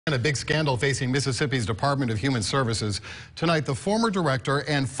And a big scandal facing Mississippi's Department of Human Services. Tonight, the former director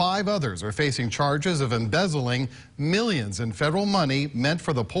and 5 others are facing charges of embezzling millions in federal money meant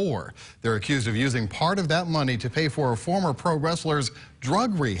for the poor. They're accused of using part of that money to pay for a former pro wrestler's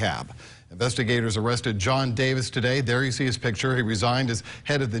drug rehab. Investigators arrested John Davis today. There you see his picture. He resigned as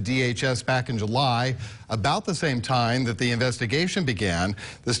head of the DHS back in July. About the same time that the investigation began,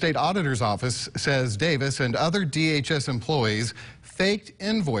 the state auditor's office says Davis and other DHS employees faked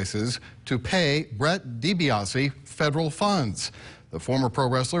invoices to pay Brett DiBiase federal funds. The former pro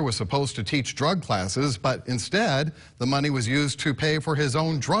wrestler was supposed to teach drug classes, but instead, the money was used to pay for his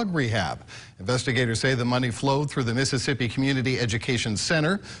own drug rehab. Investigators say the money flowed through the Mississippi Community Education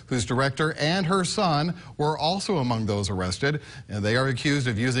Center, whose director and her son were also among those arrested, and they are accused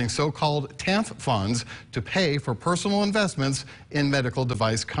of using so-called TANF funds to pay for personal investments in medical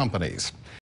device companies.